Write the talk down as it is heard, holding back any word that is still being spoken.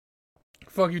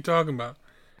fuck you talking about?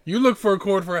 You look for a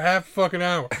cord for a half fucking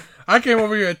hour. I came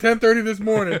over here at 10:30 this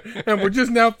morning, and we're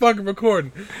just now fucking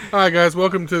recording. All right, guys,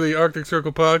 welcome to the Arctic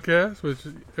Circle podcast, which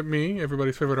is me,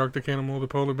 everybody's favorite Arctic animal, the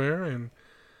polar bear, and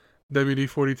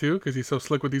WD-42, because he's so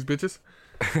slick with these bitches.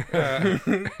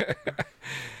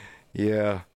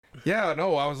 Yeah. Yeah,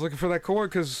 no, I was looking for that cord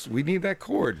because we need that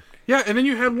cord. Yeah, and then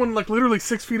you had one like literally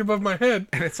 6 feet above my head.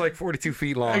 And it's like 42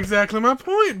 feet long. Exactly my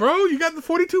point, bro. You got the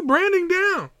 42 branding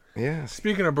down. Yeah.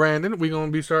 Speaking of Brandon, we going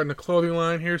to be starting a clothing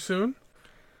line here soon.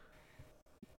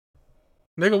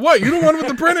 Nigga, what? You the one with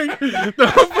the printing?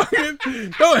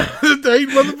 Don't hesitate,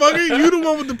 motherfucker. You the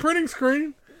one with the printing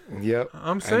screen. Yep.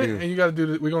 I'm saying, and you got to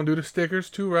do we're going to do the stickers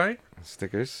too, right?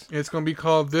 Stickers. It's going to be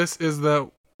called This is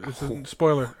the... It's a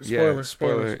spoiler.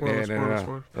 Spoiler.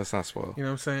 No. That's not spoiler. You know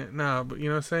what I'm saying? Nah, but you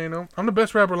know what I'm saying, though? I'm the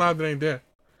best rapper alive that ain't dead.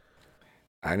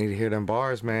 I need to hear them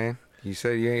bars, man. You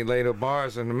said you ain't laid up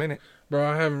bars in a minute. Bro,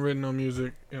 I haven't written no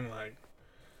music in like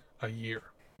a year.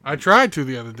 I tried to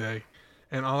the other day,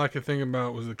 and all I could think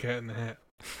about was the Cat in the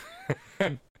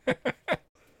Hat.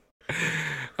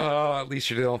 Oh, at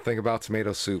least you don't think about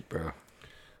tomato soup, bro.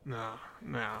 Nah.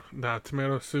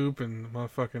 Tomato soup and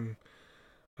motherfucking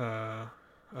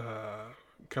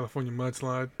California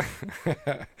mudslide.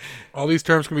 All these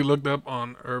terms can be looked up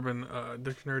on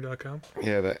urbandictionary.com.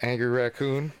 Yeah, the angry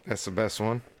raccoon. That's the best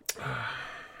one.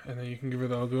 And then you can give her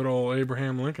the good old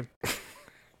Abraham Lincoln.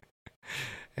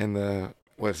 And the,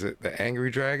 what's it, the angry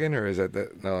dragon? Or is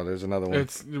that no, there's another one.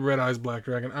 It's the Red Eyes Black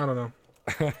Dragon. I don't know.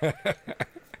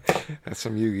 That's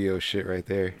some Yu-Gi-Oh shit right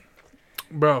there.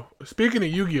 Bro, speaking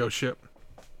of Yu-Gi-Oh shit,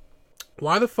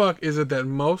 why the fuck is it that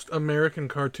most American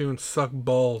cartoons suck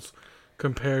balls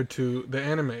compared to the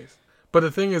animes? But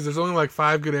the thing is, there's only like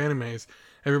 5 good animes.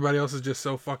 Everybody else is just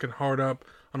so fucking hard up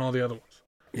on all the other ones.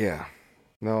 Yeah.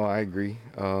 No, I agree.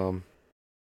 And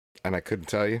I couldn't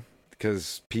tell you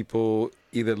because people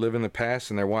either live in the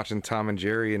past and they're watching Tom and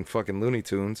Jerry and fucking Looney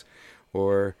Tunes,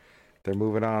 or they're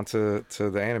moving on to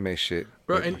the anime shit.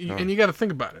 Bro, and you got to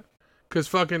think about it. Because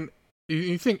fucking,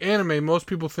 you think anime, most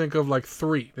people think of like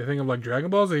 3. They think of like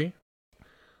Dragon Ball Z,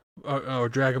 or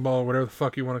Dragon Ball, or whatever the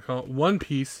fuck you want to call it, One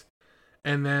Piece,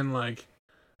 and then like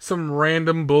some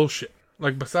random bullshit.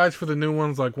 Like besides for the new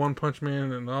ones like One Punch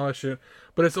Man and all that shit.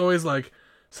 But it's always like,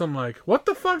 some like, what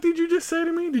the fuck did you just say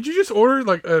to me? Did you just order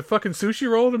like a fucking sushi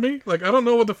roll to me? Like, I don't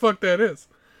know what the fuck that is.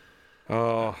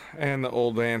 Oh, and the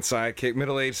old man sidekick,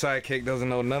 middle-aged sidekick doesn't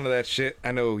know none of that shit.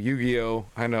 I know Yu-Gi-Oh.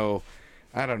 I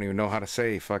don't even know how to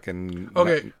say fucking.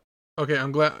 Okay,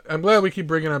 I'm glad we keep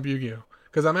bringing up Yu-Gi-Oh,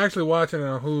 because I'm actually watching it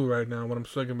on Hulu right now when I'm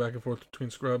swinging back and forth between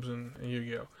Scrubs and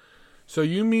Yu-Gi-Oh. So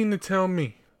you mean to tell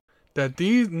me that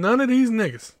none of these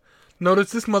niggas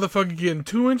notice this motherfucker getting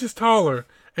 2 inches taller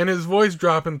and his voice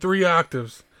dropping 3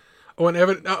 octaves when that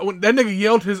nigga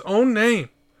yelled his own name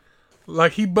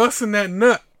like he busting that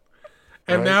nut,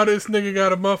 and now this nigga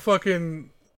got a motherfucking,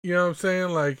 you know what I'm saying,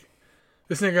 like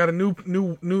this nigga got a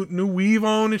new weave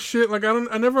on and shit. Like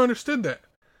I never understood that.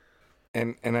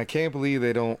 And I can't believe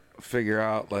they don't figure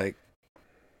out like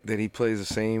that he plays the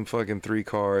same fucking 3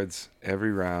 cards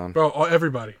every round. Bro,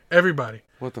 everybody.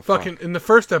 What the fucking fuck? In the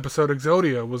first episode,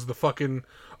 Exodia was the fucking,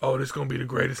 oh, this gonna be the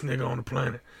greatest nigga on the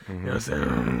planet. Mm-hmm. You know what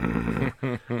I'm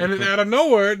saying? And then out of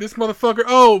nowhere, this motherfucker,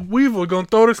 oh, Weevil gonna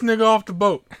throw this nigga off the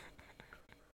boat.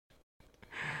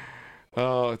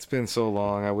 Oh, it's been so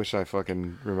long. I wish I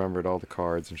fucking remembered all the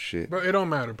cards and shit. Bro, it don't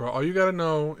matter, bro. All you gotta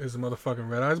know is the motherfucking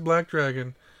Red Eyes Black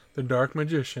Dragon, the Dark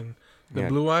Magician, the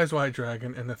Blue Eyes White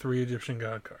Dragon, and the 3 Egyptian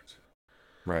God cards.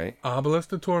 Right. Obelisk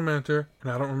the Tormentor,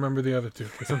 and I don't remember the other 2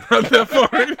 because I'm not that far.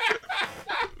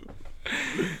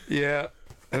 Yeah,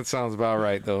 that sounds about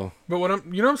right though. But you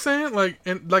know what I'm saying? Like,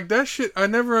 and like that shit, I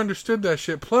never understood that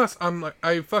shit. Plus, I'm like,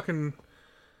 to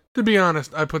be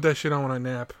honest, I put that shit on when I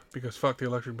nap because fuck the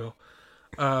electric bill.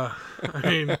 I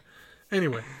mean,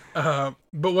 anyway.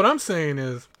 But what I'm saying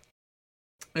is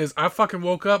I fucking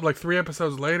woke up like 3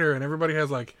 episodes later and everybody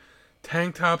has like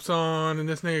tank tops on and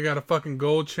this nigga got a fucking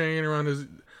gold chain around his.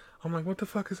 I'm like, what the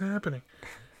fuck is happening?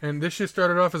 And this shit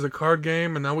started off as a card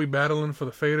game and now we battling for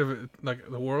the fate of it, like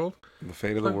the world. The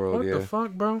fate of the world, yeah. What the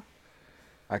fuck, bro?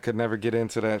 I could never get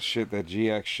into that shit, that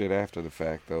GX shit after the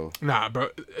fact though. Nah, bro.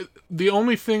 The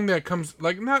only thing that comes,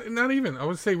 like, not even, I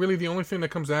would say really the only thing that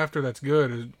comes after that's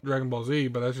good is Dragon Ball Z,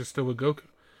 but that's just still with Goku.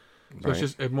 So It's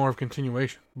just more of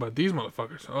continuation. But these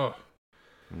motherfuckers,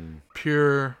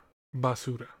 pure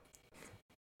basura.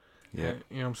 Yeah.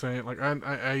 You know what I'm saying? Like,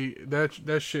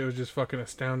 that shit was just fucking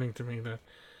astounding to me.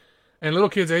 And little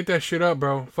kids ate that shit up,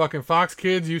 bro. Fucking Fox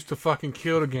Kids used to fucking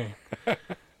kill the game.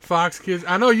 Fox Kids.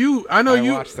 I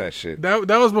watched that shit. That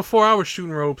was before I was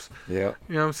shooting ropes. Yeah.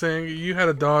 You know what I'm saying? You had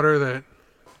a daughter that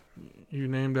You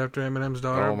named after Eminem's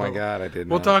daughter. Oh my God, I did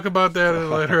not. We'll talk about that in a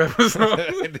later episode.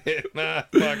 I did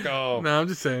not. Fuck off. No, I'm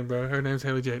just saying, bro. Her name's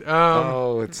Haley Jade.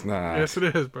 Oh, it's not. Yes,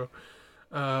 it is, bro.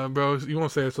 Bro, you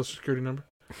won't say a social security number?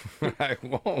 I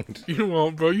won't. You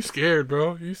won't, bro. You scared,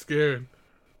 bro. You scared.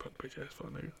 Fuck bitch ass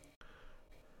phone, nigga.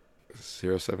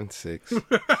 076.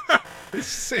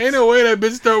 Ain't no way that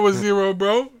bitch start with 0,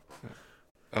 bro.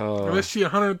 Oh. Unless she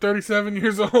 137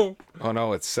 years old. Oh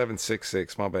no, it's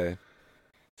 766. My bad.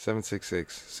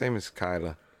 766. Same as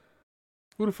Kyla.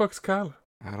 Who the fuck is Kyla?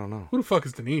 I don't know. Who the fuck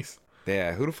is Denise?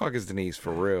 Yeah, who the fuck is Denise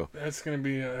for real? That's gonna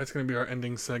be our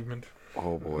ending segment.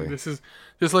 Oh boy. This is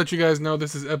just to let you guys know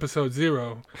this is episode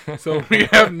 0, so we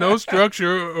have no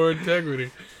structure or integrity.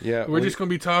 Yeah, We're just gonna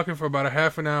be talking for about a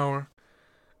half an hour,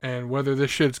 and whether this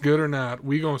shit's good or not,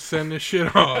 we gonna send this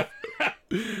shit off.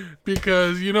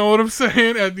 Because you know what I'm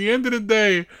saying. At the end of the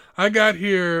day, I got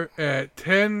here at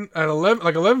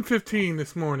 11:15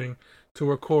 this morning to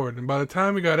record, and by the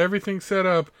time we got everything set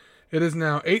up, it is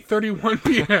now 8:31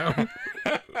 p.m.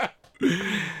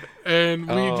 And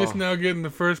we just now getting the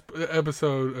first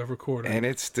episode of recording. And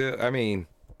it's still, I mean,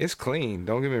 it's clean.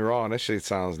 Don't get me wrong. That shit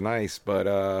sounds nice, but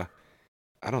I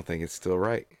don't think it's still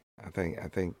right. I think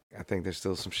there's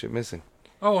still some shit missing.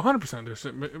 Oh, 100% there's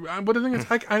shit. But the thing is,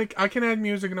 I can add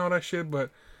music and all that shit,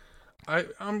 but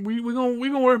we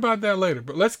gonna worry about that later.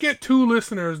 But let's get 2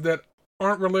 listeners that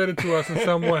aren't related to us in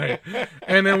some way,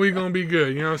 and then we gonna be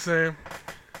good. You know what I'm saying?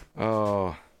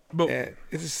 Oh, but yeah,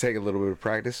 it just take a little bit of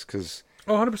practice, cause.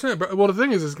 Oh, 100%. But well, the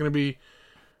thing is, it's gonna be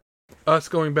us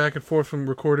going back and forth from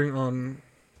recording on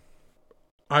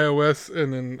iOS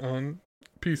and then on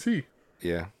PC.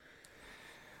 Yeah.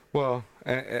 Well,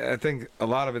 I think a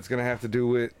lot of it's going to have to do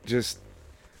with just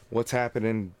what's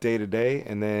happening day to day,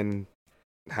 and then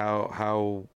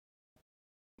how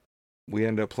we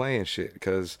end up playing shit.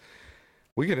 Because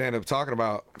we could end up talking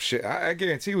about shit. I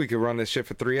guarantee we could run this shit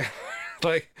for 3 hours.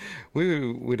 Like,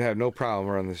 we'd have no problem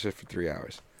running this shit for 3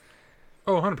 hours.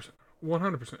 Oh, 100%.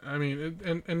 100%. I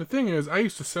mean, and the thing is, I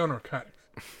used to sell narcotics.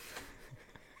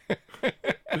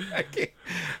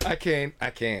 I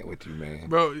can't with you, man.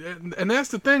 Bro, and that's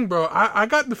the thing, bro. I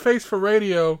got the face for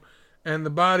radio and the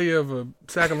body of a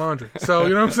sack of laundry. So,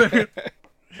 you know what I'm saying?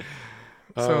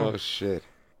 Oh, shit.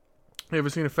 You ever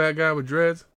seen a fat guy with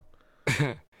dreads?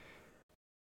 I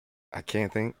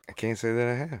can't say that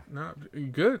I have. No, you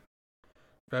good.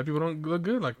 Fat people don't look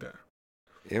good like that.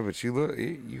 Yeah, but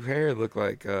you hair look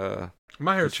like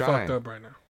my hair's fucked up right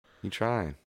now. You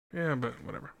trying. Yeah, but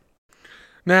whatever.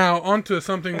 Now, on to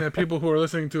something that people who are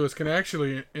listening to us can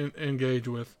actually engage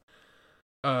with.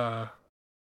 Bro.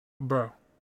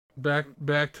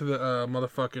 Back to the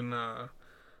motherfucking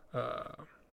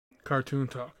cartoon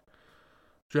talk.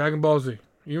 Dragon Ball Z.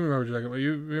 You remember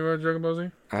Dragon Ball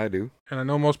Z? I do. And I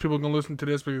know most people are going to listen to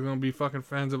this because they're going to be fucking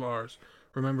fans of ours.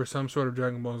 Remember some sort of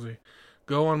Dragon Ball Z.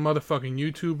 Go on motherfucking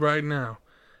YouTube right now.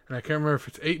 And I can't remember if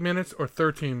it's 8 minutes or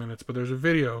 13 minutes, but there's a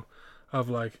video of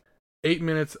like 8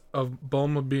 minutes of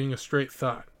Bulma being a straight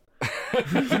thought.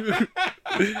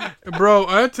 Bro,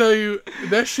 I tell you,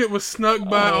 that shit was snuck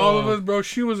by all of us, bro.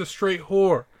 She was a straight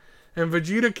whore. And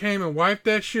Vegeta came and wiped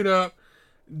that shit up,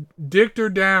 dicked her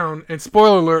down, and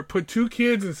spoiler alert, put 2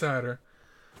 kids inside her.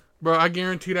 Bro, I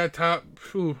guarantee that top,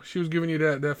 she was giving you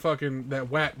that fucking,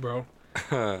 that whack, bro.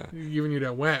 Giving you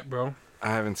that whack, bro. I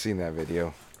haven't seen that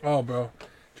video. Oh, bro.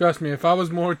 Trust me, if I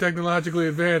was more technologically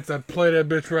advanced, I'd play that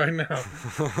bitch right now.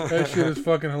 That shit is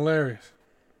fucking hilarious.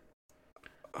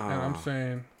 And I'm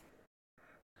saying...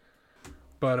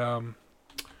 But,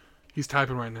 he's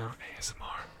typing right now.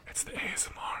 ASMR. It's the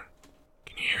ASMR.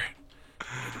 Can you hear it?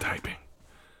 He's typing.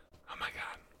 Oh, my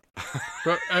God.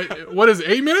 Bro, what is it,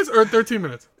 8 minutes or 13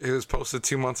 minutes? It was posted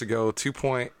 2 months ago.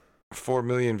 2.4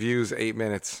 million views, 8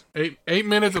 minutes. 8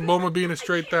 minutes of Bulma being a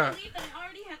straight thought.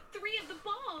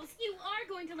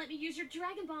 Let me use your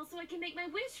Dragon Ball so I can make my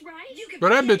wish, right? Bro,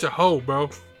 that bitch a hoe, bro.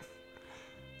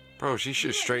 Bro, she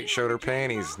should straight showed her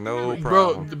panties. No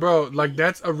problem. Bro, like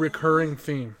that's a recurring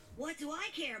theme. What do I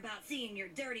care about seeing your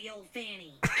dirty old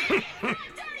fanny? Dirty and gross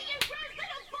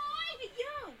little boy!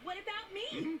 Yo, what about me?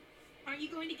 Mm-hmm. Aren't you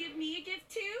going to give me a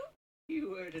gift too? You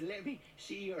were to let me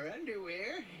see your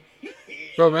underwear.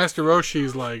 Bro, Master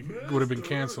Roshi's like would have been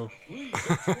canceled. Oh,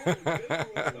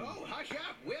 hush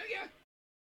up, will ya?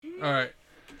 All right.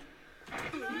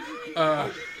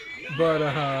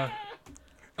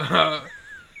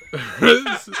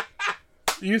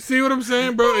 You see what I'm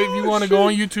saying, bro? If you want to go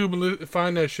on YouTube and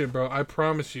find that shit, bro, I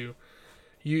promise you,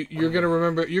 you're gonna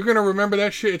remember. You're gonna remember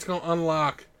that shit. It's gonna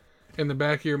unlock in the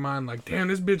back of your mind, like, damn,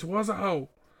 this bitch was a hoe.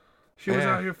 She was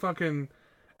out here fucking.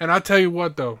 And I tell you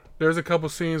what, though, there's a couple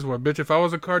scenes where, bitch, if I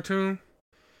was a cartoon,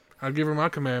 I'll give her my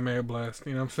Kamehameha blast.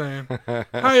 You know what I'm saying?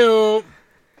 Hi-yo!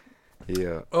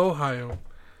 Yeah. Ohio.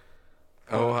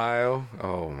 Ohio.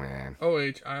 Oh man.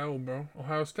 OHIO, bro.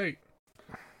 Ohio State.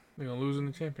 They're gonna lose in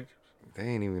the championships. They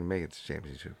ain't even make it to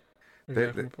championship.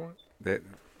 Exactly the point. They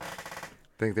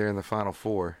think they're in the final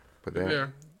four, but they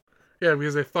Yeah,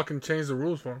 because they fucking changed the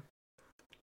rules for them.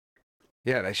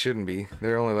 Yeah, they shouldn't be.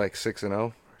 They're only like 6-0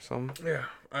 or something. Yeah,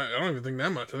 I don't even think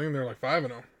that much. I think they're like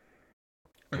 5-0,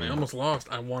 and they almost lost.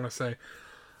 I want to say,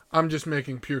 I'm just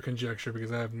making pure conjecture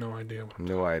because I have no idea.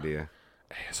 No idea.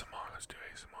 ASMR. Let's do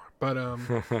ASMR. But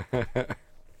we're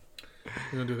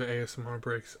gonna do the ASMR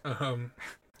breaks. Now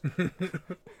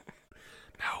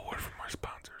a word from our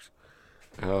sponsors.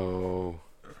 Oh.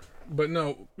 But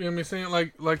no, you know what I'm saying?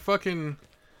 Like fucking,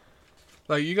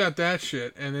 like you got that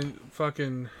shit, and then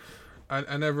fucking,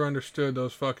 I never understood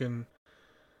those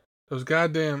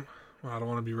goddamn. Well, I don't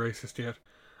want to be racist yet.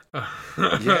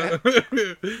 Yeah.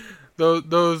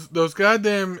 those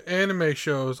goddamn anime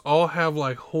shows all have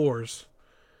like whores,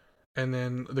 and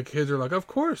then the kids are like, of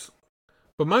course.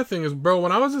 But my thing is, bro,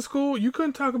 when I was in school, you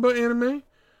couldn't talk about anime.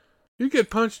 You get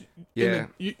punched. Yeah.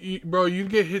 Bro, you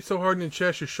get hit so hard in the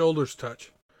chest, your shoulders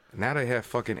touch. Now they have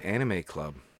fucking anime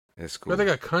club at school. But they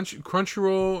got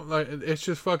Crunchyroll. Like, it's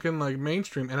just fucking like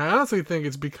mainstream. And I honestly think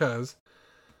it's because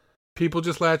people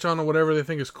just latch on to whatever they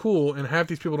think is cool, and half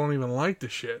these people don't even like the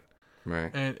shit. Right.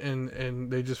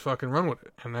 And they just fucking run with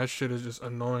it. And that shit is just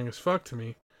annoying as fuck to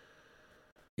me.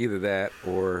 Either that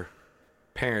or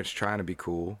parents trying to be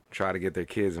cool, try to get their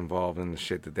kids involved in the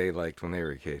shit that they liked when they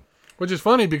were a kid. Which is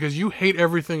funny because you hate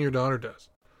everything your daughter does.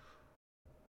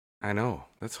 I know.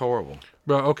 That's horrible.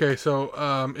 Bro, okay,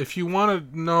 so if you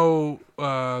want to know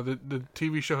the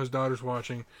TV show his daughter's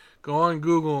watching, go on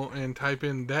Google and type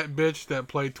in that bitch that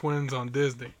played twins on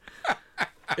Disney.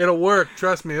 It'll work.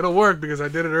 Trust me, it'll work because I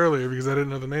did it earlier because I didn't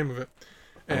know the name of it.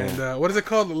 And what is it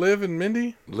called? Liv and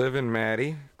Mindy? Liv and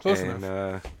Maddie. Close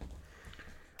enough.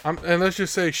 And let's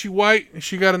just say she white and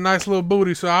she got a nice little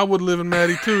booty, so I would live in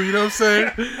Maddie too. You know what I'm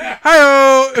saying?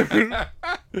 Hi-yo!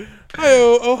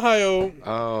 Hi-yo, Ohio.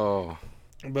 Oh.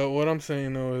 But what I'm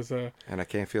saying though is, and I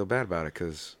can't feel bad about it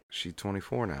because she's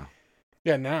 24 now.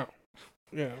 Yeah, now.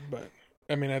 Yeah, but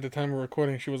I mean, at the time of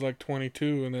recording, she was like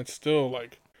 22, and that's still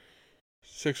like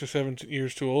 6 or 7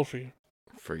 years too old for you.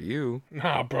 For you?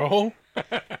 Nah, bro.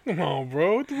 Come on,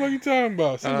 bro. What the fuck are you talking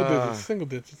about? Single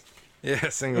digits. Yeah,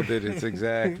 single digits,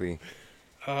 exactly.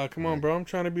 Come on, bro. I'm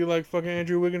trying to be like fucking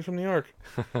Andrew Wiggins from the Ark.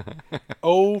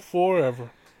 Oh, forever.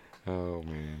 Oh,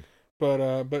 man.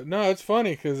 But no, it's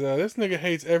funny because this nigga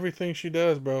hates everything she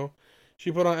does, bro.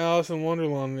 She put on Alice in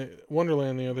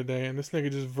Wonderland the other day, and this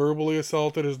nigga just verbally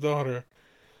assaulted his daughter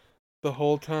the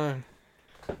whole time.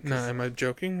 Nah, am I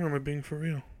joking or am I being for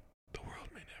real? The world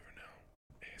may never know.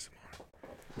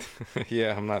 ASMR.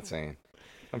 Yeah, I'm not saying.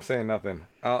 I'm saying nothing.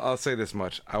 I'll say this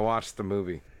much. I watched the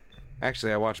movie.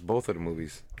 Actually, I watched both of the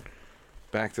movies.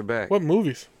 Back to back. What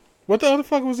movies? What the other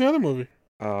fuck was the other movie?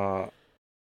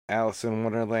 Alice in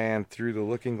Wonderland Through the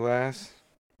Looking Glass.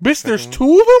 Bitch, there's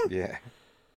 2 of them? Yeah.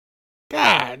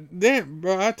 God damn,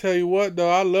 bro. I tell you what, though.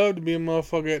 I love to be a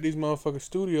motherfucker at these motherfucking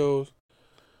studios.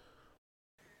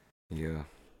 Yeah.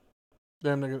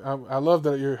 Damn, nigga. I love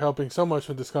that you're helping so much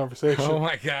with this conversation. Oh,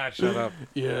 my God. Shut up.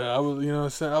 Yeah, I would, you know what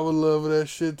I'm saying? I would love that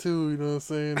shit, too. You know what I'm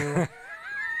saying?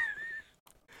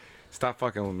 Stop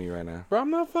fucking with me right now. Bro,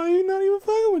 I'm not fucking. You're not even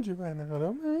fucking with you right now,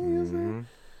 though, man. You know what I'm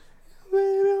saying? We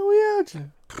out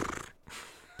you.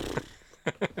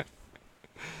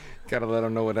 Gotta let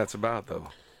them know what that's about, though.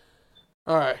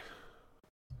 All right.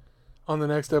 On the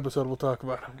next episode, we'll talk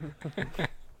about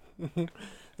it.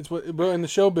 It's what, bro. In the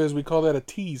showbiz, we call that a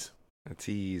tease. A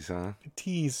tease, huh? A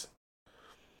tease.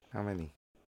 How many?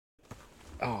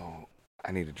 Oh,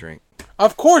 I need a drink.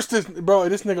 Of course, this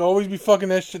nigga always be fucking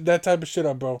that type of shit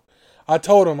up, bro. I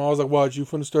told him, I was like, "What? You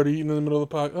finna start eating in the middle of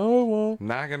the podcast?" Oh well.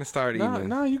 Not gonna start eating.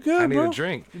 Nah, you good, I need bro. a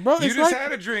drink. Bro, you just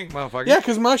had a drink, motherfucker. Yeah,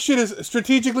 because my shit is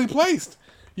strategically placed.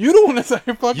 You the one that's like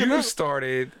fucking You up.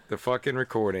 started the fucking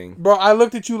recording. Bro, I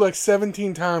looked at you like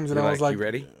 17 times and I was like, "You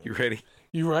ready? You ready?"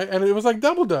 You right? And it was like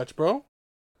double Dutch, bro.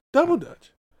 Double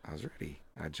Dutch. I was ready.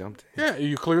 I jumped in. Yeah,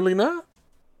 you clearly not.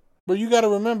 But you got to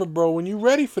remember, bro, when you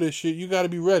ready for this shit, you got to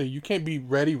be ready. You can't be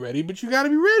ready, but you got to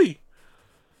be ready.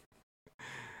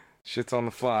 Shit's on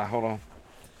the fly. Hold on.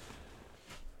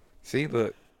 See,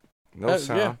 look. No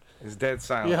sound. Yeah. It's dead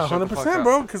silent. Yeah, 100%,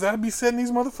 bro, because I'd be setting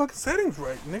these motherfucking settings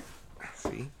right, Nick.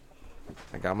 See?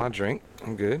 I got my drink.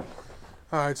 I'm good.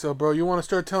 All right, so, bro, you want to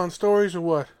start telling stories or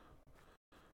what?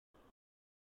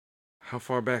 How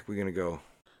far back we gonna go?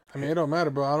 I mean, it don't matter,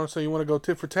 bro. I don't say you want to go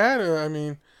tit for tat, or, I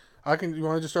mean, you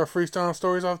want to just start freestyling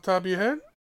stories off the top of your head?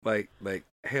 like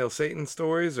Hail Satan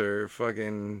stories or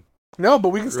fucking? No, but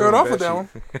we can start off Ruin with that one.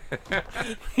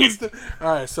 Bessie?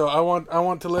 All right, so I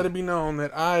want to let it be known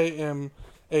that I am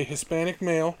a Hispanic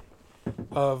male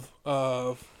of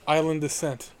island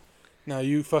descent. Now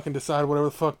you fucking decide whatever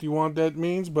the fuck you want that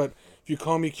means, but if you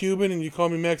call me Cuban and you call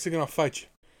me Mexican, I'll fight you.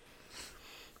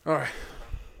 All right.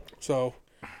 So,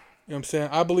 you know what I'm saying?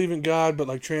 I believe in God, but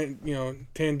like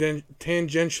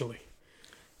tangentially.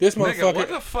 This Nigga, motherfucker. what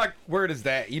the fuck word is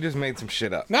that? You just made some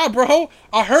shit up. Nah, bro.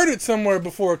 I heard it somewhere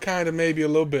before, kind of, maybe a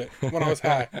little bit, when I was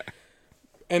high.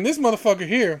 And this motherfucker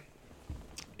here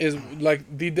is like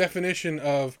the definition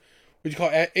of, what you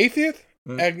call atheist?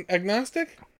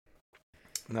 Agnostic?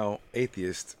 No,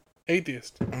 atheist.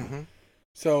 Atheist. Mm-hmm.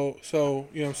 So, you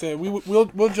know what I'm saying?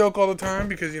 We'll joke all the time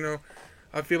because, you know,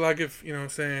 I feel like if, you know what I'm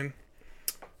saying,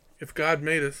 if God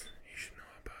made us, he should know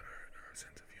about our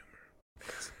sense of humor.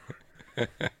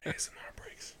 ASMR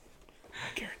breaks.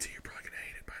 I guarantee you're probably going to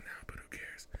hate it by now, but who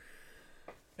cares?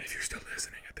 If you're still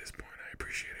listening at this point, I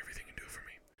appreciate everything you do for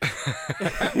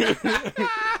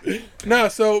me. No,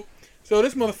 so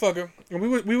this motherfucker, and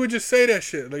we would just say that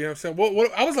shit. Like, you know what I'm saying?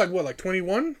 What I was like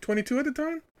 21, 22 at the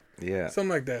time? Yeah. Something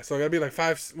like that. So I gotta be like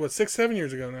 6, 7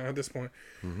 years ago now at this point.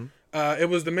 Mm-hmm. It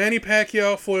was the Manny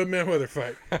Pacquiao Floyd Mayweather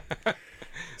fight.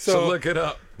 So look it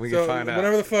up. We can find out.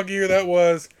 Whatever the fuck year that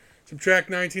was, subtract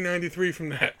 1993 from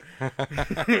that.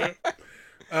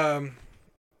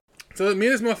 So me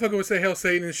and this motherfucker would say Hail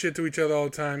Satan and shit to each other all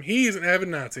the time. He's an avid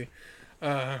Nazi.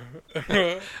 I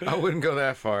wouldn't go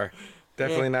that far.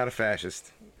 Definitely not a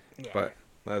fascist. But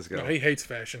let's go. No, he hates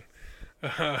fashion.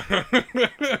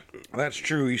 That's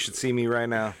true. You should see me right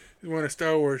now. He's wearing a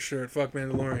Star Wars shirt. Fuck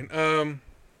Mandalorian.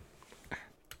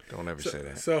 Don't ever say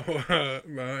that. So,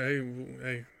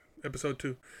 hey, episode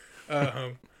 2.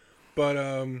 So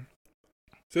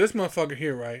this motherfucker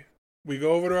here, right? We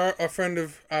go over to a friend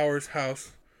of ours'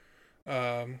 house,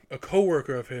 a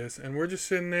coworker of his, and we're just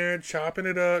sitting there chopping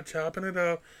it up,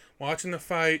 watching the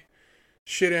fight.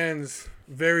 Shit ends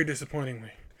very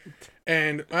disappointingly.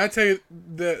 And I tell you,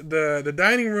 the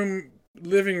dining room,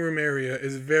 living room area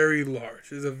is very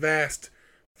large. It's a vast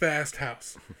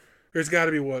house. There's got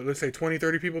to be, let's say 20,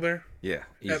 30 people there? Yeah,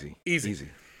 easy. Easy.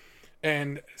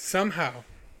 And somehow,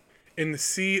 in the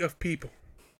sea of people,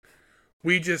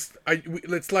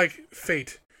 it's like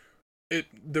fate.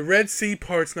 The Red Sea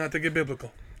part's not to get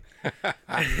biblical.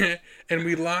 And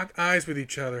we lock eyes with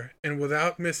each other, and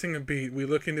without missing a beat, we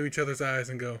look into each other's eyes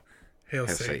and go, Hail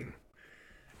Satan.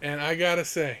 And I gotta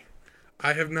say,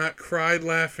 I have not cried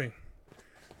laughing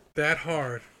that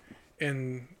hard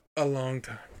in a long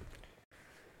time.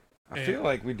 I feel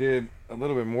like we did a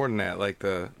little bit more than that, like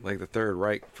the Third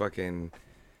Reich fucking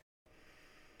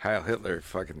Heil Hitler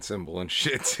fucking symbol and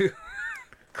shit too.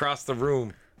 Across the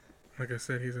room. Like I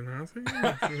said, he's a Nazi.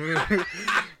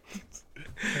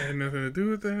 Had nothing to do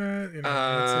with that. You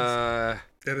know,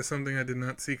 that is something I did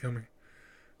not see coming.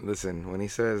 Listen, when he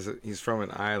says he's from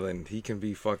an island, he can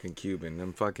be fucking Cuban.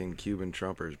 Them fucking Cuban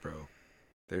Trumpers, bro.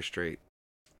 They're straight.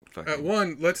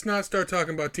 One, let's not start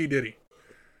talking about T. Diddy.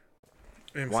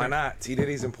 Why not? T.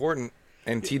 Diddy's important.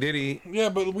 And T. Diddy... Yeah,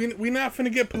 but we not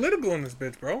finna get political in this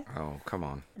bitch, bro. Oh, come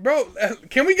on. Bro,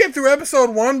 can we get through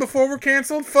episode 1 before we're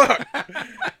canceled? Fuck.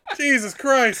 Jesus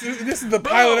Christ. This is the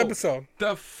pilot episode.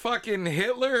 The fucking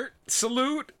Hitler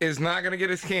salute is not gonna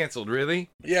get us canceled, really?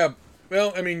 Yeah.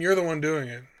 Well, I mean, you're the one doing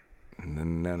it. No.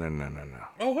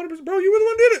 Oh, 100%. Bro, you were the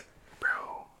one who did it.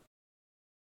 Bro.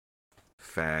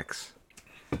 Facts.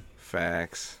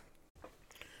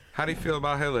 How do you feel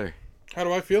about Hitler? How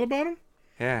do I feel about him?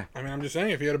 Yeah. I mean, I'm just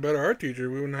saying, if he had a better art teacher,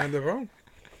 we wouldn't have the problem.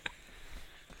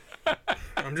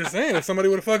 I'm just saying, if somebody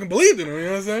would have fucking believed in him, you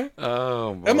know what I'm saying?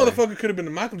 Oh, boy. That motherfucker could have been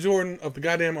the Michael Jordan of the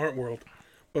goddamn art world.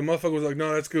 But motherfucker was like,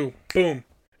 no, that's cool. Boom.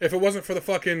 If it wasn't for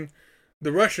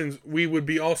the Russians, we would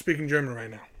be all speaking German right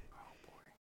now. Oh,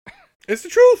 boy. It's the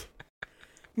truth.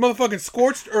 Motherfucking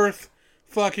scorched earth,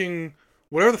 fucking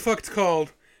whatever the fuck it's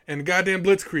called, and goddamn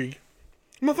blitzkrieg.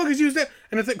 Motherfuckers use that.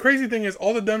 And the crazy thing is,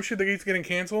 all the dumb shit that keeps getting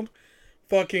canceled,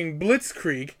 fucking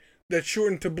blitzkrieg, that's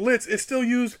shortened to blitz, is still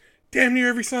used damn near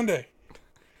every Sunday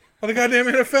by the goddamn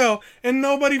NFL, and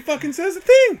nobody fucking says a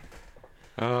thing.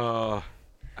 I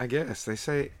guess they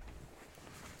say.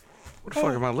 What the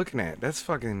fuck am I looking at? That's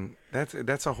fucking.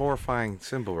 That's a horrifying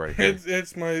symbol right there.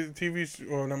 It's my TV.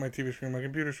 Well, not my TV screen. My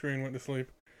computer screen went to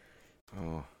sleep.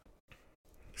 Oh.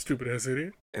 Stupid ass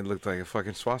idiot. It looked like a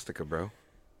fucking swastika, bro.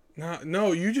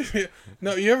 No. You just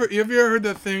no. You ever heard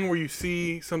that thing where you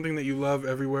see something that you love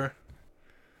everywhere,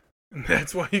 and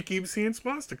that's why you keep seeing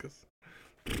swastikas.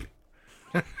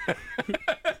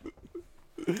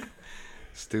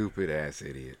 Stupid ass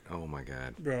idiot. Oh my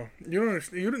god. Bro, you don't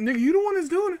understand. Nigga, you the one that's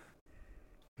doing it.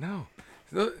 No.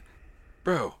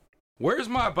 Bro, where's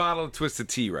my bottle of Twisted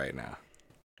Tea right now?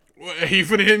 What, you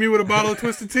finna hit me with a bottle of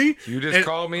Twisted Tea? You just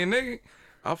called me a nigga?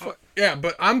 Yeah,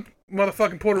 but I'm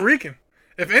motherfucking Puerto Rican.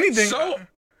 If anything... So?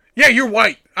 Yeah, you're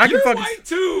white. You're white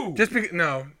too! Just because...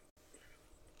 No.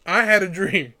 I had a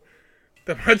dream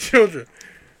that my children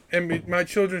and my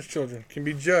children's children can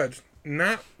be judged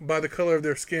not by the color of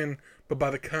their skin, but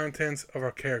by the contents of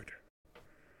our character.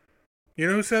 You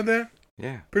know who said that?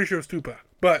 Yeah. Pretty sure it was Tupac.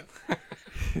 But...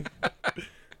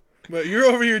 But you're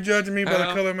over here judging me by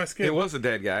the color of my skin. It was a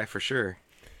dead guy, for sure.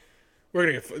 We're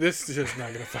gonna get... This is just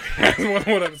not gonna fucking happen.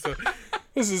 One episode.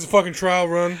 This is a fucking trial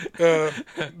run.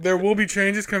 There will be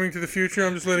changes coming to the future.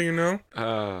 I'm just letting you know.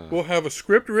 We'll have a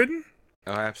script written.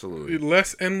 Oh, absolutely.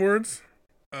 Less N-words.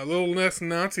 A little less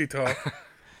Nazi talk.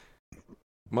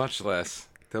 Much less.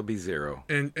 There'll be zero.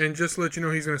 And just to let you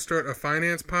know, he's going to start a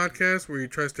finance podcast where he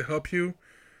tries to help you.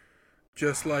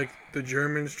 Just like the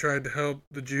Germans tried to help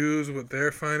the Jews with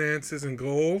their finances and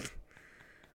gold.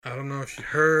 I don't know if you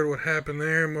heard what happened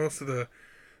there. Most of the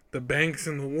banks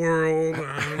in the world.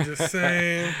 I'm just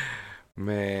saying.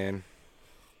 Man.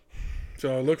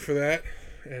 So look for that.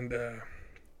 And,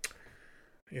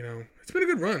 you know, it's been a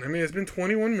good run. I mean, it's been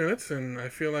 21 minutes, and I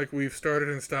feel like we've started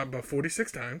and stopped about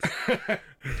 46 times.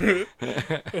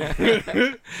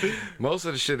 Most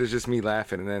of the shit is just me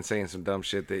laughing and then saying some dumb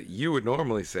shit that you would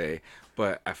normally say,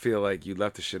 but I feel like you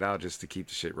left the shit out just to keep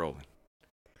the shit rolling.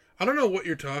 I don't know what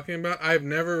you're talking about. I've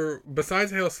never,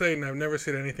 besides Hail Satan, I've never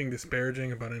said anything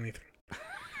disparaging about anything.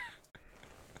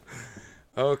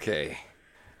 Okay.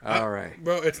 All right.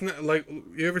 Bro, it's not like,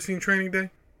 you ever seen Training Day?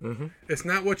 Mm-hmm. It's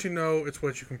not what you know, it's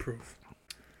what you can prove.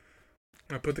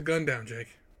 Now put the gun down,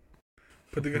 Jake.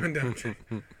 Put the gun down, Jake.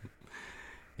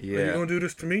 Yeah. Are you gonna do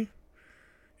this to me?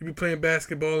 You'd be playing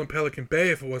basketball in Pelican Bay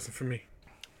if it wasn't for me.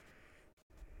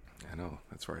 I know.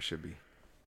 That's where I should be.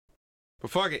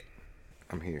 But fuck it.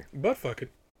 I'm here. But fuck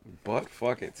it. But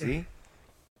fuck it. See?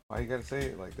 Why you gotta say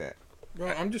it like that? Bro,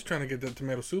 I'm just trying to get that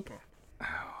tomato soup on.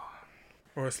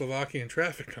 Or a Slovakian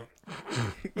traffic cone.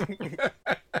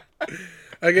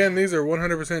 Again, these are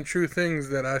 100% true things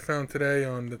that I found today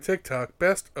on the TikTok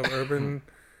Best of Urban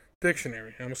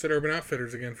Dictionary. I almost said Urban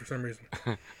Outfitters again for some reason.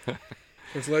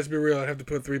 Which, let's be real, I have to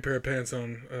put 3 pair of pants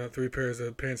on, 3 pairs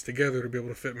of pants together to be able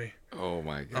to fit me. Oh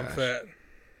my gosh. I'm fat.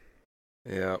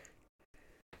 Yep.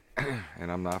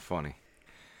 And I'm not funny.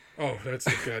 Oh, that's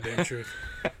the goddamn truth.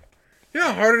 You know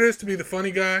how hard it is to be the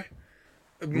funny guy?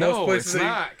 No, it's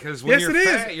not. Because when you're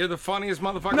fat, you're the funniest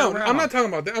motherfucker around. I'm not talking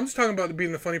about that. I'm just talking about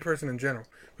being the funny person in general.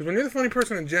 Because when you're the funny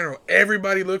person in general,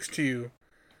 everybody looks to you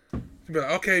to be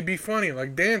like, okay, be funny.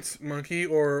 Like Dance Monkey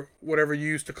or whatever you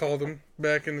used to call them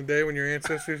back in the day when your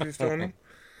ancestors used to call them.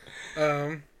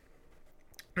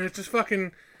 And it's just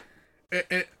fucking...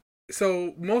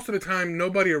 So most of the time,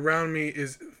 nobody around me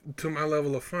is to my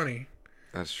level of funny.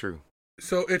 That's true.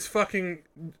 So it's fucking,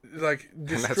 like... And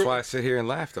that's why I sit here and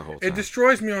laugh the whole time. It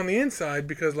destroys me on the inside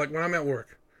because, like, when I'm at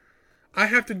work, I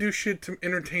have to do shit to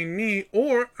entertain me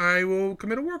or I will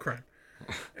commit a war crime.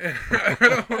 And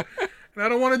I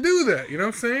don't want to do that, you know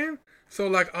what I'm saying? So,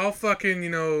 like, I'll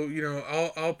fucking,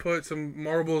 I'll put some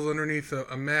marbles underneath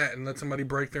a mat and let somebody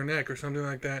break their neck or something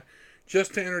like that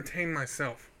just to entertain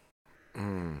myself.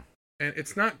 Mm. And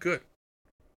it's not good.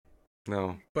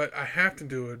 No. But I have to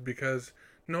do it because...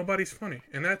 nobody's funny.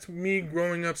 And that's me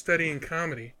growing up studying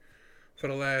comedy for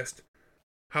the last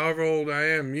however old I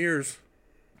am, years.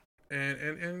 And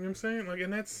you know what I'm saying? Like,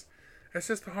 and that's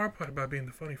just the hard part about being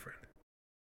the funny friend.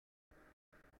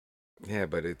 Yeah,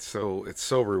 but it's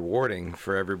so rewarding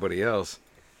for everybody else.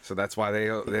 So that's why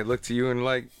they look to you and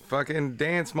like fucking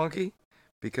Dance Monkey,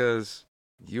 because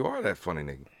you are that funny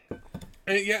nigga.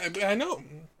 And yeah, I know.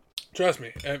 Trust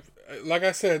me. Like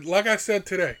I said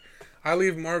today, I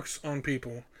leave marks on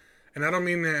people, and I don't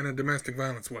mean that in a domestic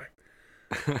violence way.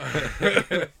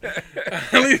 I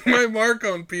leave my mark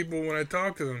on people when I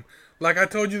talk to them. Like I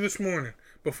told you this morning,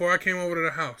 before I came over to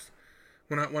the house,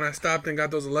 when I stopped and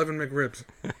got those 11 McRibs.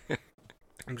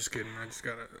 I'm just kidding. I just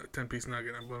got a 10-piece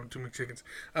nugget. I bought 2 McChickens.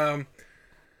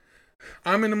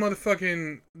 I'm in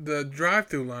the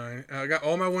drive-thru line. I got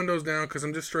all my windows down because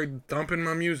I'm just straight dumping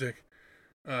my music.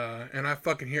 And I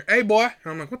fucking hear, "Hey, boy."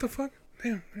 And I'm like, what the fuck?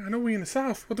 Damn, I know we in the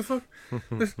South. What the fuck?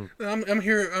 I'm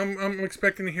here. I'm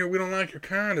expecting to hear "We don't like your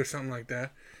kind" or something like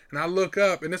that. And I look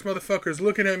up, and this motherfucker's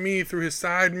looking at me through his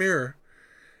side mirror.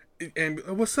 And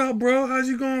 "What's up, bro? How's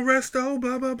you going, resto?"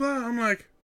 Blah blah blah. I'm like,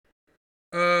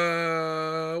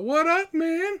 what up,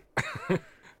 man?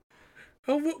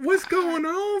 Oh, what's going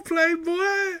on,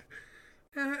 Playboy?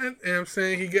 And I'm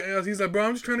saying he's like, bro,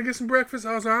 I'm just trying to get some breakfast.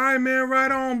 I was like, all right, man,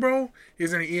 right on, bro.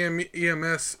 He's in an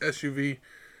EMS SUV,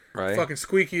 Right. fucking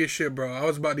squeaky as shit, bro. I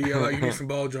was about to yell out, you need some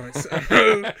ball joints. Get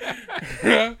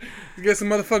some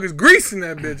motherfuckers grease in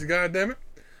that bitch, god damn it.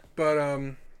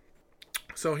 But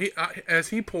so as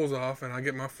he pulls off and I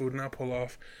get my food and I pull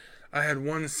off, I had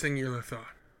one singular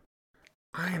thought.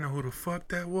 I didn't know who the fuck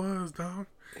that was, dog.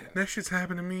 Yeah. That shit's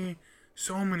happened to me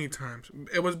so many times.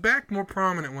 It was back more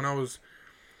prominent when I was,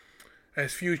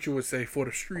 as Future would say, for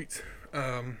the streets.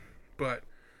 But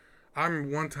I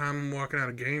remember one time I'm walking out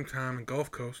of Game Time in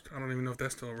Gulf Coast. I don't even know if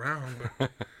that's still around,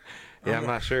 but yeah, I'm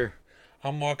not sure.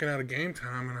 I'm walking out of Game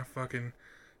Time and I fucking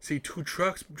see 2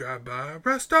 trucks drive by.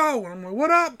 Resto! And I'm like,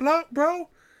 what up, bro?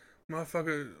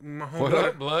 Motherfucker, my homeboy. What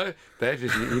up, blood? That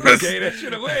just you just gave that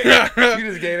shit away. You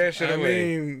just gave that shit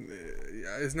away. I mean,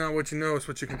 it's not what you know, it's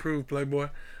what you can prove, playboy.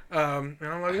 And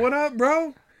I'm like, what up,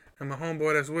 bro? And my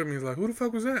homeboy that's with me is like, who the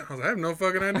fuck was that? I was like, I have no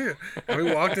fucking idea. And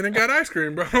we walked in and got ice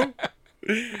cream, bro. You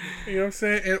know what I'm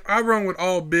saying? And I run with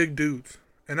all big dudes.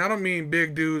 And I don't mean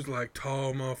big dudes like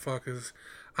tall motherfuckers.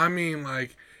 I mean,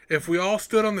 like, if we all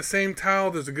stood on the same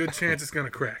tile, there's a good chance it's going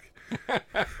to crack.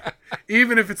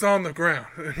 Even if it's on the ground.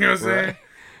 You know what I'm saying? Right.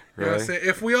 You know what I'm saying?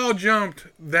 If we all jumped,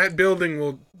 that building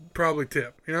will probably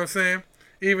tip. You know what I'm saying?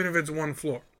 Even if it's one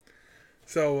floor.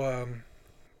 So,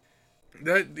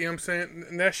 that, you know what I'm saying?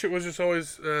 And that shit was just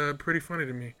always pretty funny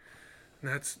to me.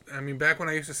 And that's, I mean, back when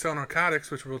I used to sell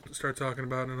narcotics, which we'll start talking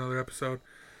about in another episode,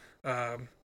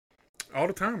 all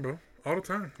the time, bro. All the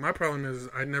time. My problem is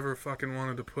I never fucking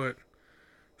wanted to put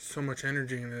so much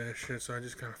energy into that shit, so I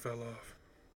just kind of fell off.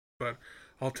 But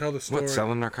I'll tell the story. What,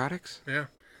 selling narcotics? Yeah.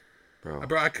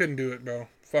 Bro, I couldn't do it, bro.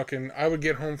 Fucking, I would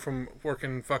get home from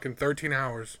working fucking 13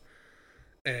 hours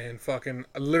and fucking,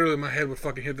 literally my head would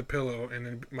fucking hit the pillow and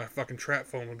then my fucking trap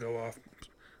phone would go off.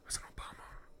 That's an Obama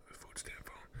food stamp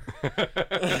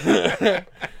phone.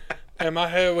 And my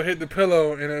head would hit the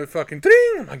pillow and it would fucking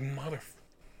ding. I'm like,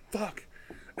 motherfuck.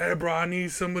 Hey, bro, I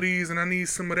need some of these and I need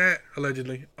some of that.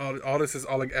 Allegedly. All this is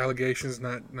all like allegations,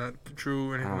 not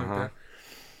true or anything like that.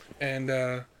 And,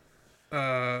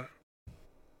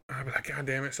 I'd be like, God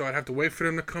damn it. So I'd have to wait for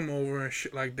them to come over and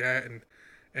shit like that.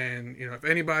 And you know, if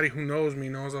anybody who knows me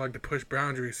knows I like to push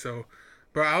boundaries. So,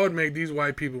 bro, I would make these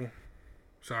white people,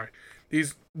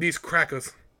 these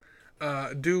crackers,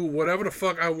 do whatever the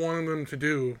fuck I wanted them to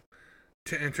do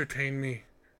to entertain me.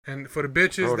 And for the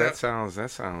bitches, oh, that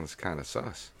sounds kind of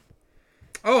sus.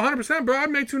 Oh, 100%, bro.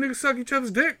 I'd make 2 niggas suck each other's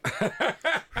dick.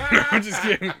 I'm just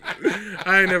kidding.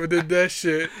 I ain't never did that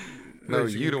shit. No,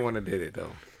 you the one that did it,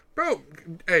 though. Bro,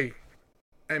 hey.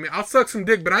 I mean, I'll suck some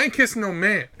dick, but I ain't kissing no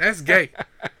man. That's gay.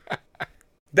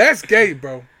 That's gay,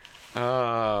 bro.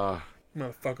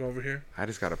 Motherfucker over here. I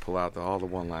just got to pull out all the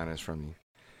one-liners from you.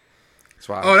 That's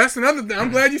why. Oh, that's another thing.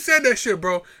 I'm glad you said that shit,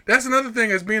 bro. That's another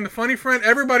thing as being the funny friend.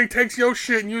 Everybody takes your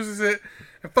shit and uses it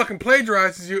and fucking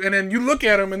plagiarizes you, and then you look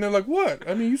at them and they're like, what?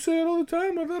 I mean, you say it all the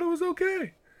time. I thought it was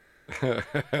okay.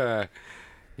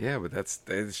 Yeah, but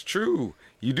that's true.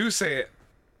 You do say it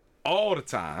all the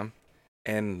time,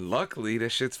 and luckily that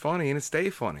shit's funny and it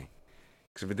stayed funny.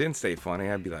 Because if it didn't stay funny,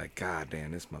 I'd be like, God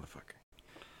damn, this motherfucker.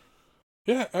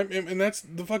 Yeah, and that's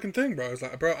the fucking thing, bro. It's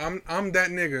like, bro, I'm that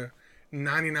nigga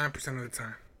 99% of the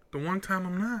time. The one time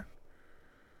I'm not.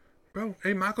 Bro,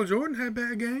 hey, Michael Jordan had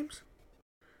bad games.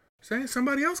 Saying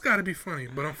somebody else got to be funny.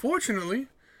 But unfortunately,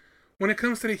 when it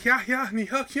comes to the yah and the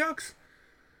yucks,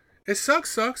 it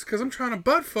sucks because I'm trying to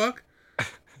butt fuck.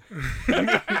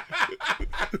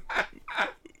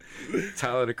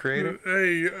 Tyler, the Creator?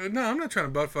 Hey, no, I'm not trying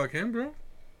to butt fuck him, bro.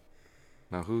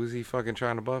 Now, who's he fucking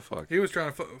trying to butt fuck? He was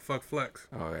trying to fuck Flex.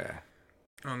 Oh, yeah.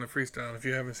 On the freestyle. If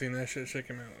you haven't seen that shit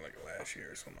came out like last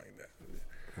year or something like that.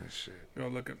 Oh, shit. Go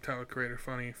look up Tyler Creator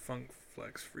funny funk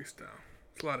flex freestyle.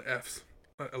 It's a lot of F's.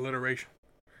 Alliteration.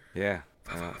 Yeah.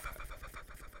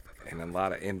 And a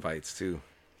lot of invites, too.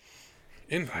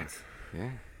 Invites? Yeah.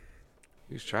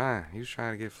 He was trying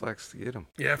to get Flex to get him.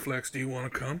 Yeah, Flex, do you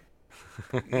want to come?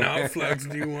 No, Flex,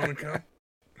 do you want to come?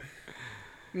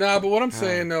 Nah, but what I'm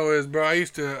saying, though, is, bro, I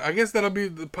guess that'll be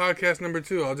the podcast number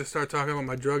 2. I'll just start talking about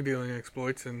my drug dealing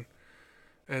exploits and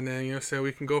then, you know, say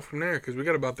we can go from there, because we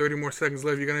got about 30 more seconds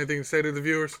left. You got anything to say to the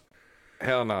viewers?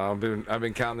 Hell no, I've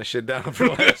been counting the shit down for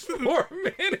the last 4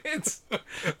 minutes.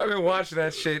 I've been watching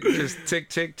that shit just tick,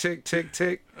 tick, tick, tick,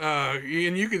 tick.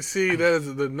 And you can see that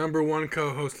is the number 1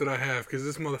 co-host that I have, because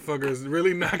this motherfucker is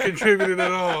really not contributing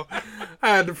at all. I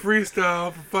had to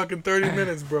freestyle for fucking 30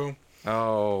 minutes, bro.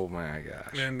 Oh my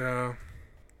gosh. And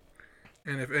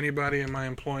if anybody in my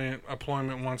employment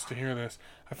wants to hear this,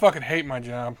 I fucking hate my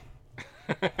job.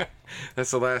 That's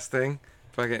the last thing?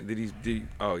 Fucking, did he?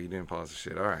 Oh, you didn't pause the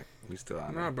shit. All right, we still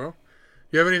on. Nah, bro.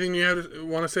 You have anything you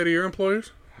want to say to your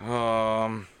employers?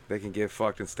 They can get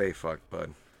fucked and stay fucked,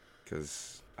 bud.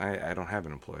 Because I don't have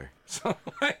an employer, so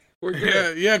we're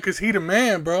good. Yeah, because he the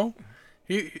man, bro.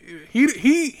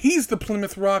 He's the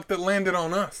Plymouth Rock that landed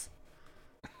on us.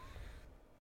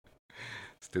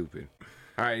 Stupid.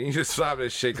 All right, you need to stop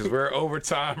this shit because we're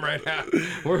overtime right now.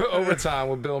 We're overtime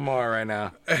with Bill Maher right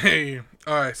now. Hey,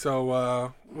 all right.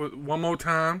 So one more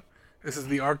time, this is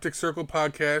the Arctic Circle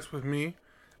podcast with me,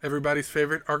 everybody's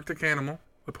favorite Arctic animal,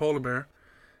 the polar bear,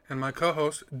 and my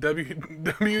co-host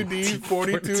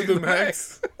WD42 the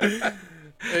Max. Hey,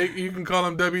 you can call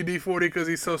him WD40 because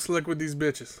he's so slick with these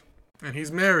bitches, and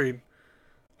he's married.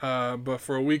 But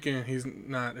for a weekend, he's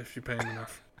not. If you pay him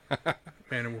enough, man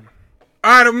and woman.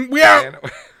 All right, we out.